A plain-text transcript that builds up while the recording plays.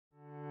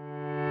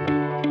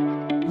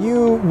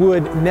You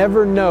would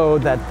never know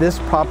that this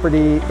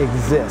property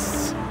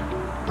exists.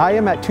 I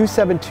am at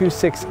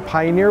 2726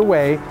 Pioneer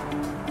Way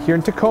here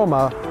in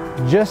Tacoma,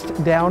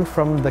 just down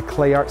from the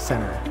Clay Art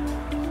Center.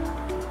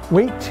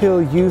 Wait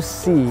till you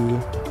see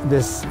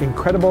this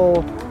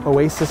incredible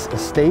oasis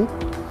estate.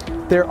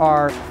 There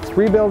are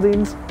 3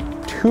 buildings,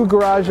 2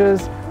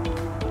 garages,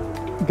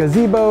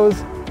 gazebos,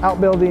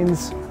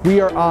 outbuildings. We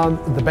are on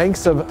the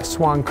banks of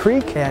Swan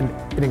Creek and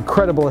an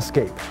incredible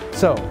escape.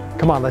 So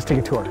come on, let's take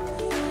a tour.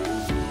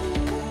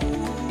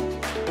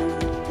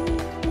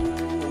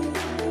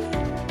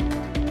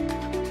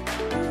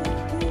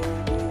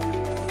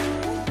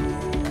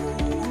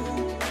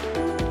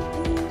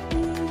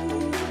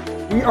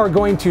 We are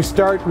going to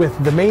start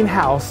with the main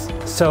house,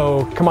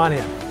 so come on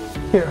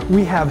in. Here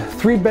we have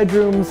 3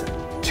 bedrooms,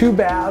 2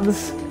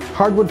 baths,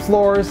 hardwood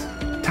floors,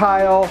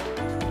 tile,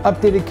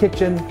 updated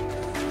kitchen.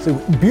 So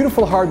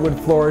beautiful hardwood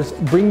floors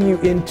bring you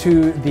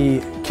into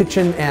the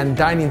kitchen and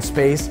dining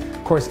space.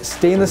 Of course,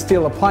 stainless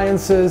steel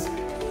appliances,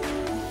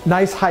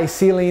 nice high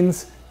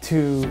ceilings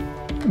to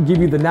give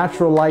you the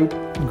natural light,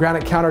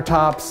 granite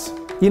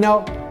countertops. You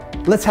know,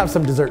 let's have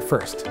some dessert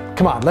first.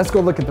 Come on, let's go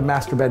look at the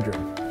master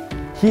bedroom.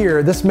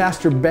 Here, this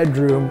master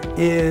bedroom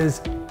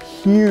is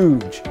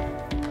huge.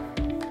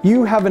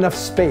 You have enough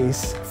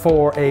space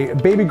for a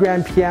baby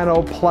grand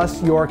piano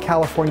plus your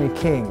California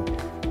King.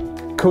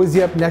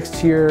 Cozy up next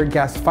to your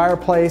gas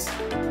fireplace.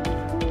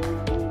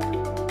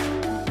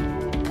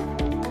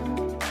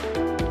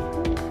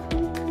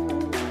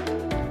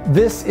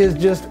 This is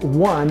just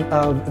one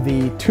of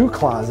the 2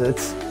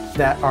 closets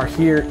that are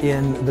here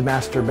in the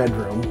master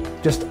bedroom,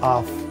 just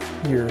off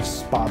your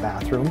spa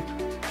bathroom.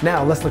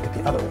 Now let's look at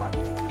the other one.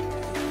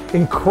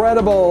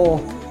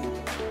 Incredible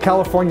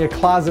California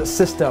closet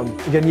system.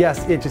 Again,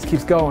 yes, it just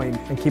keeps going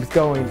and keeps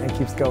going and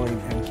keeps going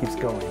and keeps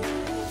going.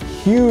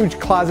 Huge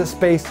closet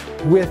space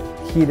with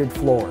heated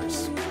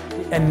floors.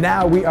 And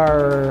now we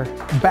are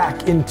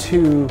back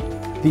into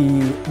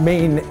the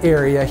main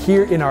area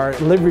here in our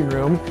living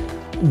room.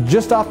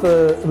 Just off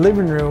the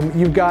living room,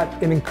 you've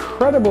got an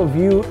incredible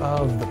view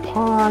of the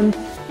pond,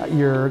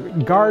 your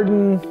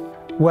garden.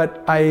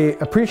 What I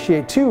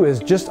appreciate too is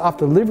just off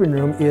the living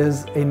room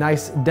is a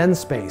nice den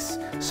space.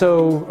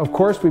 So of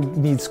course we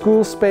need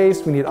school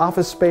space, we need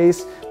office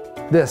space.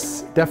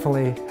 This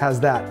definitely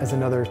has that as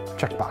another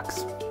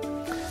checkbox.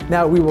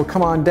 Now we will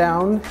come on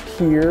down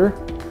here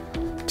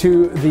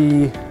to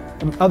the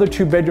other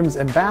 2 bedrooms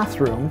and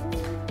bathroom.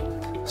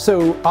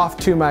 So off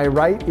to my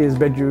right is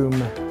bedroom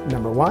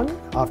number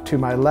 1, off to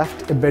my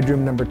left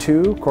bedroom number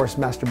 2. Of course,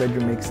 master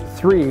bedroom makes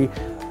 3.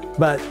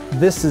 But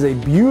this is a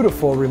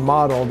beautiful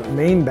remodeled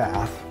main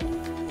bath.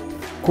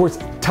 Of course,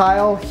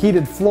 tile,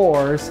 heated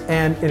floors,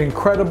 and an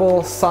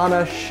incredible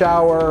sauna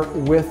shower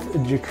with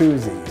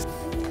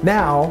jacuzzi.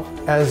 Now,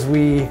 as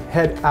we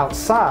head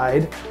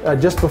outside,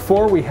 just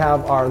before we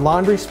have our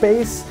laundry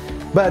space,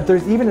 but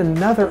there's even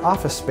another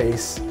office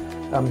space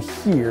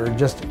here,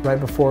 just right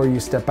before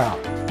you step out.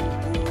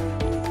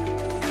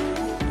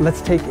 Let's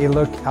take a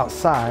look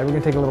outside. We're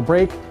gonna take a little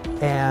break,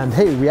 and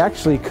hey, we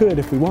actually could,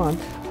 if we want,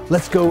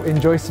 let's go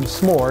enjoy some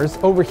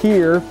s'mores. Over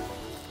here,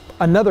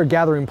 another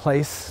gathering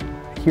place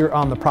here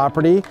on the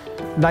property.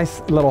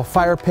 Nice little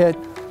fire pit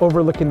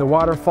overlooking the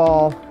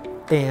waterfall,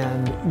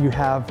 and you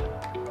have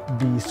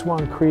the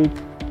Swan Creek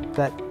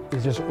that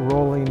is just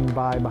rolling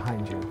by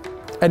behind you.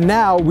 And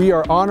now we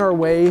are on our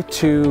way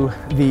to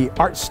the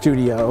art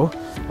studio.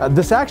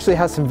 This actually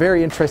has some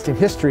very interesting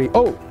history.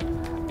 Oh,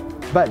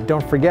 but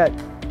don't forget,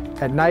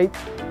 at night,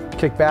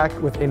 kick back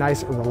with a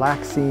nice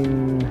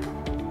relaxing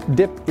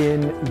dip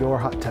in your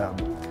hot tub.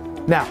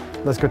 Now,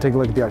 let's go take a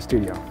look at the art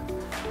studio.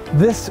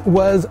 This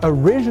was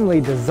originally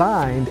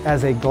designed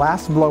as a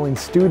glass blowing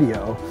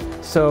studio.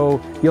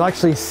 So you'll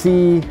actually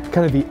see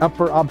kind of the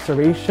upper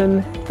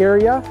observation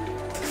area.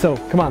 So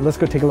come on, let's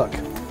go take a look.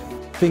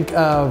 Think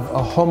of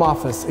a home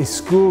office, a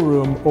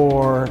schoolroom,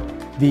 or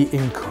the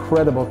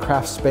incredible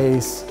craft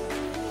space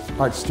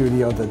art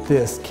studio that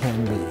this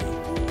can be.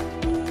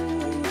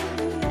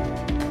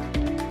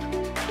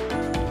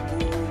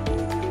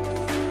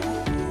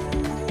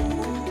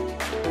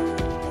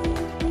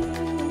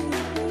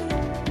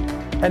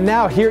 And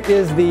now here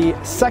is the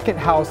second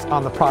house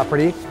on the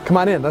property. Come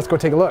on in, let's go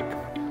take a look.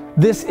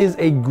 This is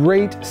a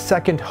great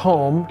second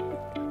home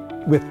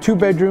with 2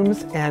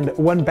 bedrooms and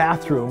 1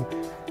 bathroom.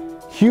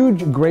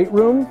 Huge great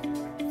room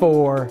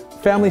for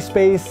family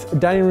space,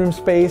 dining room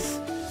space.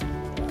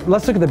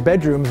 Let's look at the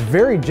bedrooms,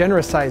 very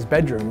generous sized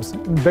bedrooms.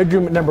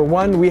 Bedroom number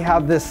 1, we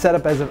have this set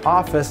up as an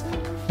office,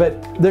 but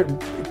there's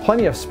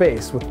plenty of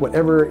space with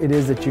whatever it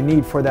is that you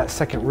need for that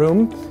second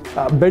room.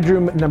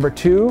 Bedroom number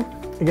 2,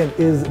 again,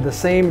 is the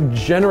same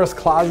generous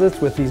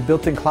closets with these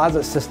built-in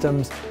closet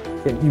systems.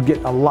 You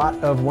get a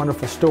lot of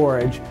wonderful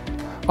storage.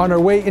 On our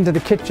way into the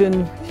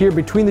kitchen, here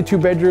between the 2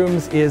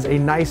 bedrooms is a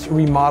nice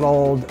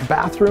remodeled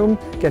bathroom.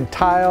 Again,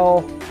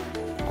 tile,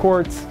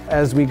 quartz.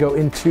 As we go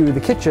into the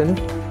kitchen,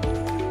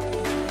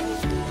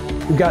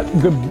 we've got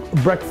good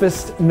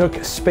breakfast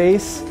nook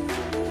space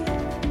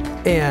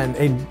and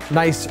a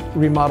nice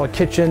remodeled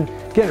kitchen.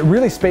 Again,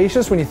 really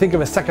spacious when you think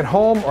of a second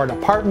home or an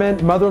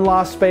apartment,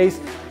 mother-in-law space.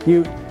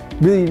 You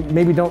really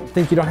maybe don't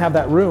think you don't have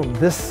that room.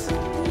 This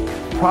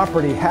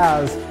property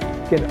has,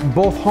 again,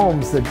 both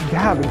homes that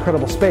have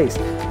incredible space.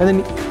 And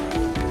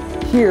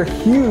then here,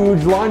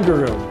 huge laundry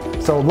room.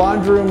 So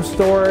laundry room,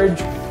 storage,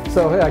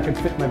 so hey, I could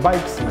fit my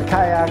bikes, my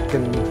kayak,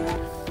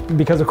 and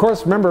because of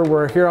course, remember,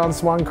 we're here on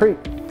Swan Creek.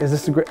 Is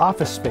this a great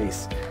office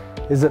space?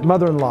 Is it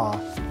mother-in-law,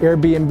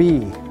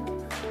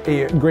 Airbnb,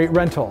 a great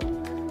rental?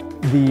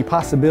 The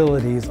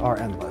possibilities are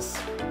endless.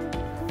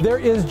 There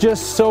is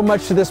just so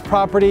much to this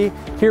property.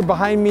 Here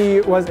behind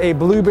me was a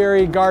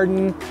blueberry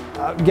garden,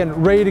 again,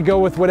 ready to go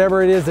with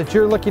whatever it is that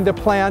you're looking to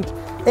plant,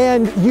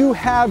 and you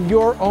have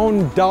your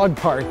own dog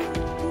park.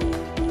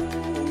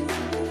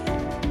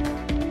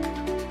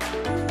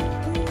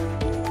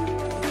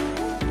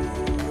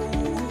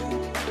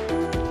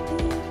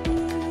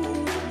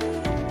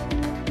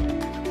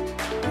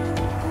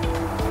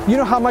 You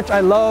know how much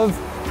I love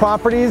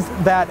properties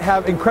that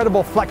have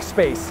incredible flex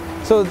space.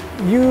 So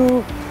you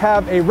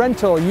have a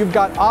rental, you've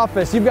got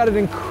office, you've got an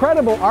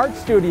incredible art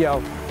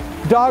studio,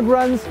 dog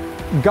runs,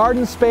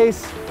 garden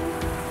space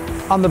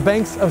on the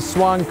banks of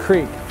Swan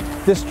Creek.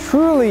 This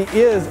truly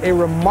is a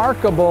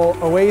remarkable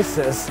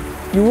oasis.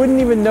 You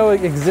wouldn't even know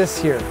it exists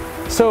here.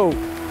 So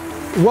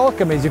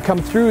welcome as you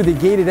come through the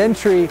gated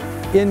entry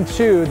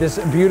into this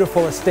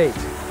beautiful estate.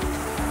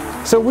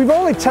 So we've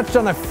only touched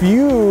on a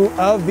few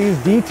of these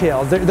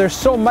details. There's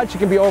so much it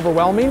can be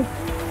overwhelming.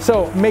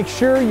 So make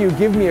sure you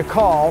give me a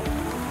call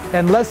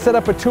and let's set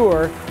up a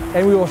tour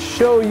and we will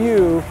show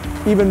you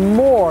even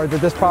more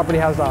that this property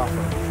has to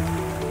offer.